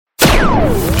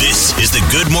This is the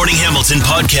Good Morning Hamilton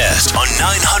podcast on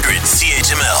 900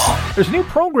 CHML. There's a new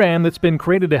program that's been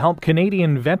created to help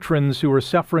Canadian veterans who are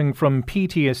suffering from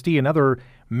PTSD and other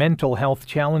mental health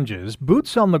challenges.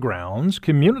 Boots on the grounds,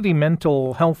 community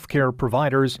mental health care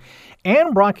providers,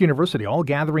 and Brock University all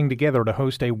gathering together to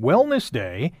host a Wellness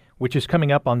Day, which is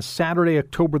coming up on Saturday,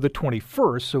 October the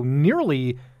 21st, so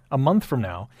nearly a month from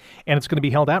now, and it's going to be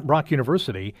held at Brock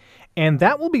University, and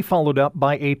that will be followed up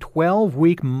by a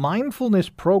 12-week mindfulness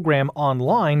program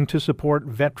online to support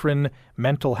veteran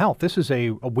mental health. This is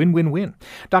a win-win-win.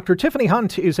 Dr. Tiffany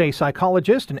Hunt is a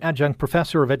psychologist and adjunct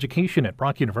professor of education at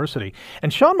Brock University,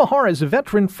 and Sean Maher is a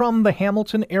veteran from the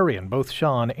Hamilton area, and both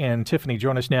Sean and Tiffany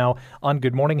join us now on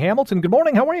Good Morning Hamilton. Good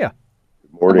morning, how are you?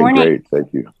 Morning. Great,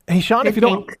 thank you. Hey, Sean, if you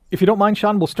don't mind,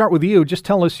 Sean, we'll start with you. Just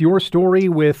tell us your story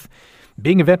with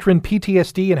being a veteran,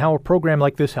 PTSD, and how a program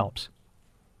like this helps.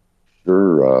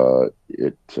 Sure.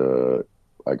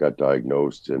 I got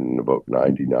diagnosed in about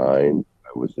 99.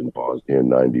 I was in Bosnia in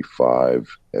 95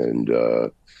 and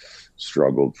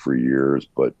struggled for years.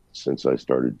 But since I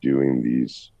started doing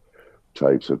these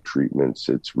types of treatments,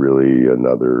 it's really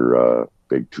another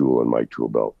big tool in my tool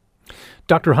belt.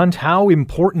 Dr. Hunt, how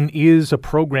important is a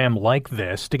program like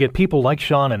this to get people like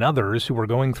Sean and others who are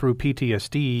going through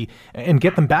PTSD and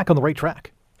get them back on the right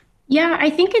track? Yeah, I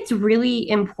think it's really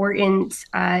important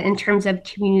in terms of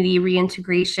community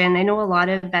reintegration. I know a lot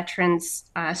of veterans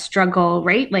struggle,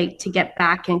 right? Like to get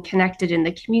back and connected in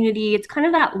the community. It's kind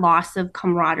of that loss of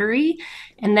camaraderie.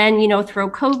 And then, throw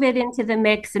COVID into the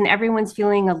mix and everyone's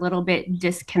feeling a little bit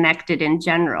disconnected in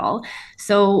general.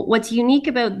 So what's unique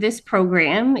about this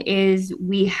program is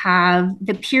we have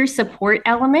the peer support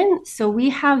element. So we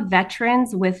have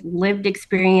veterans with lived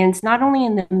experience, not only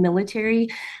in the military,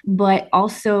 but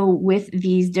also with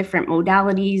these different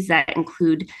modalities that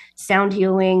include sound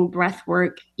healing, breath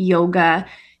work, yoga.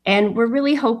 And we're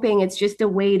really hoping it's just a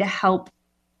way to help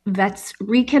vets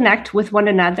reconnect with one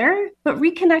another, but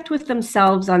reconnect with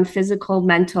themselves on physical,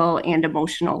 mental, and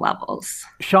emotional levels.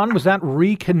 Sean, was that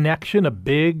reconnection a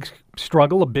big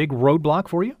struggle, a big roadblock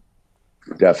for you?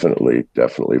 Definitely.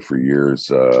 For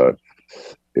years,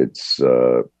 it's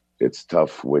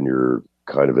tough when you're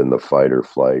kind of in the fight or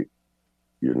flight.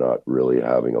 You're not really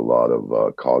having a lot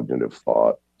of cognitive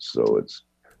thought, so it's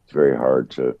very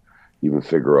hard to even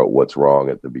figure out what's wrong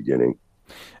at the beginning.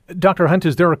 Dr. Hunt,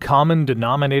 is there a common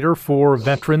denominator for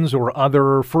veterans or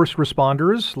other first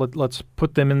responders? Let's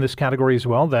put them in this category as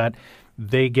well, that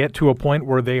they get to a point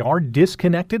where they are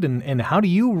disconnected, and how do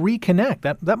you reconnect?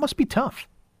 That must be tough.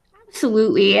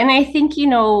 Absolutely. And I think,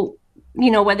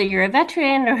 whether you're a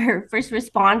veteran or first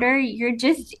responder, you're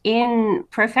just in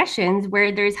professions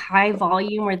where there's high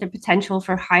volume or the potential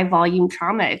for high volume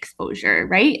trauma exposure,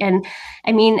 right? And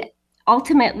I mean,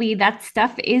 ultimately, that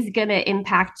stuff is going to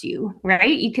impact you,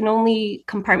 right? You can only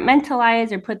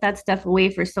compartmentalize or put that stuff away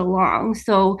for so long.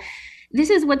 So this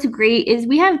is what's great is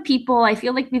we have people, I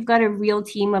feel like we've got a real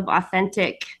team of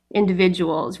authentic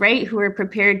individuals, right? Who are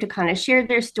prepared to kind of share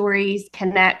their stories,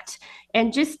 connect,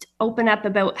 and just open up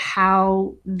about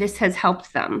how this has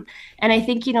helped them. And I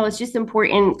think, it's just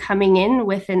important coming in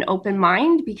with an open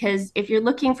mind, because if you're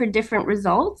looking for different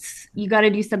results, you got to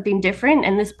do something different.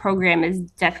 And this program is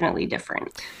definitely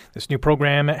different. This new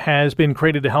program has been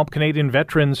created to help Canadian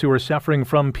veterans who are suffering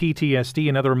from PTSD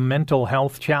and other mental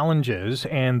health challenges.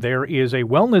 And there is a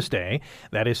Wellness Day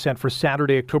that is set for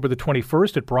Saturday, October the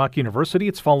 21st at Brock University.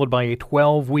 It's followed by a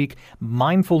 12-week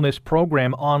mindfulness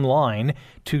program online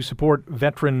to support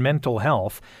veteran mental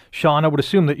health. Sean, I would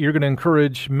assume that you're going to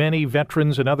encourage many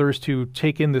veterans and others to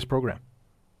take in this program.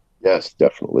 Yes,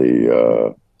 definitely.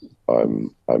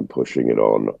 I'm pushing it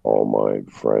on all my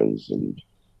friends, and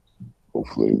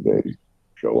hopefully they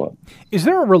show up. Is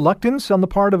there a reluctance on the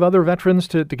part of other veterans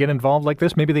to get involved like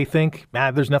this? Maybe they think,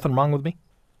 there's nothing wrong with me?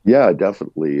 Yeah,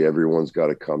 definitely. Everyone's got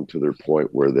to come to their point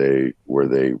where they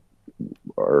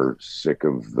are sick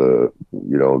of the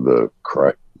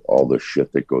all the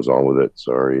shit that goes on with it.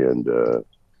 And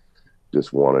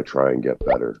just want to try and get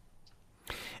better.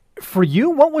 For you,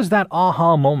 what was that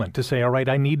aha moment to say, all right,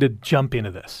 I need to jump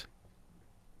into this?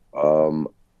 I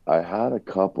had a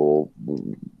couple.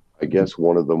 I guess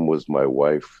one of them was my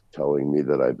wife telling me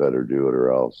that I better do it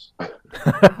or else.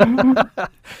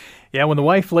 Yeah, when the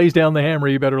wife lays down the hammer,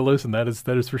 you better listen. That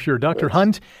is for sure. Dr. Yes.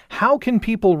 Hunt, how can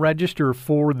people register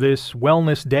for this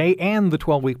Wellness Day and the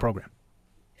 12-week program?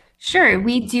 Sure.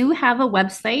 We do have a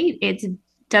website. It's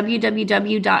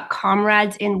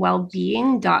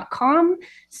www.comradesinwellbeing.com.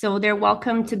 So they're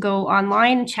welcome to go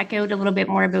online, check out a little bit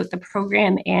more about the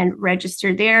program and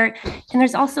register there. And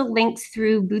there's also links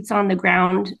through Boots on the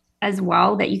Ground as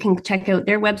well that you can check out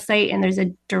their website, and there's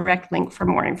a direct link for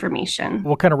more information.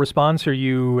 What kind of response are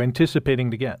you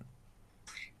anticipating to get?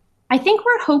 I think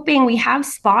we're hoping we have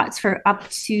spots for up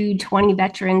to 20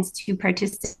 veterans to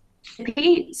participate.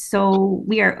 So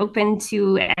we are open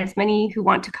to as many who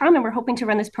want to come, and we're hoping to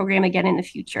run this program again in the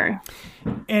future.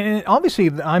 And obviously,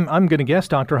 I'm going to guess,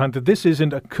 Dr. Hunt, that this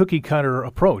isn't a cookie cutter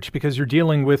approach because you're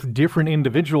dealing with different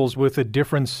individuals with a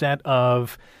different set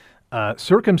of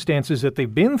circumstances that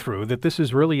they've been through, that this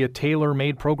is really a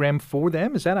tailor-made program for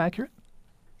them. Is that accurate?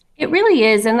 It really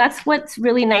is. And that's what's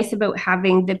really nice about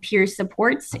having the peer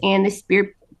supports and the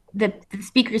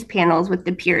speakers panels with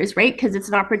the peers, right? Because it's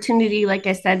an opportunity, like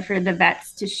I said, for the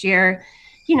vets to share,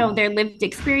 their lived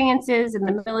experiences in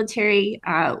the military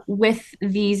with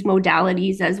these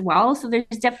modalities as well. So there's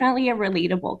definitely a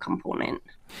relatable component.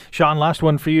 Sean, last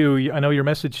one for you. I know your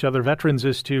message to other veterans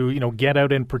is to, get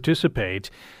out and participate,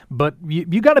 but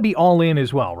you got to be all in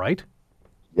as well, right?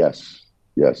 Yes,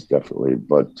 definitely.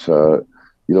 But,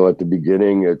 at the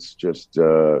beginning, it's just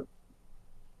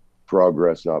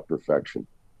progress, not perfection.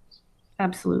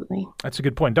 Absolutely. That's a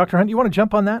good point. Dr. Hunt, you want to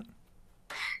jump on that?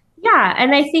 Yeah.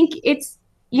 And I think it's,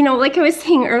 like I was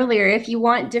saying earlier, if you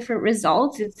want different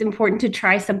results, it's important to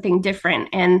try something different.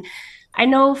 And I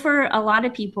know for a lot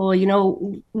of people,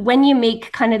 when you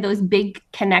make kind of those big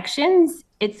connections,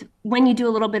 it's when you do a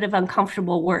little bit of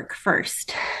uncomfortable work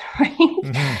first, right?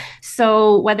 Mm-hmm.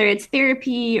 So whether it's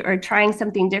therapy or trying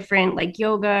something different like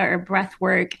yoga or breath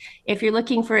work, if you're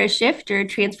looking for a shift or a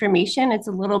transformation, it's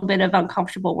a little bit of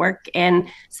uncomfortable work and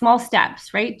small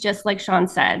steps, right? Just like Sean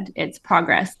said, it's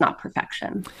progress, not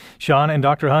perfection. Sean and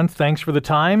Dr. Hunt, thanks for the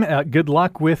time. Good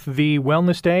luck with the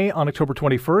Wellness Day on October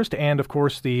 21st and, of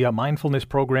course, the mindfulness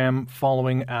program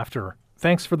following after.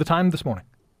 Thanks for the time this morning.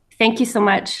 Thank you so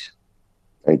much.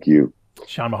 Thank you.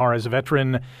 Sean Maher is a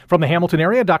veteran from the Hamilton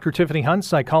area. Dr. Tiffany Hunt,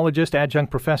 Psychologist, Adjunct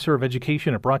Professor of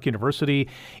Education at Brock University.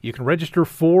 You can register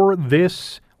for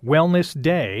this Wellness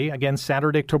Day, again,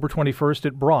 Saturday, October 21st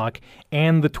at Brock,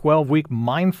 and the 12-week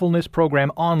mindfulness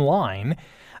program online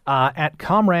at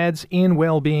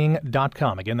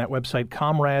comradesinwellbeing.com. Again, that website,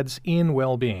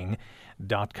 comradesinwellbeing.com.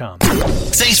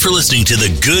 Thanks for listening to the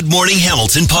Good Morning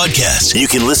Hamilton podcast. You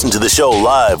can listen to the show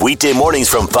live weekday mornings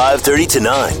from 5:30 to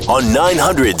 9 on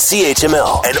 900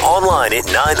 CHML and online at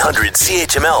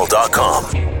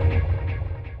 900CHML.com.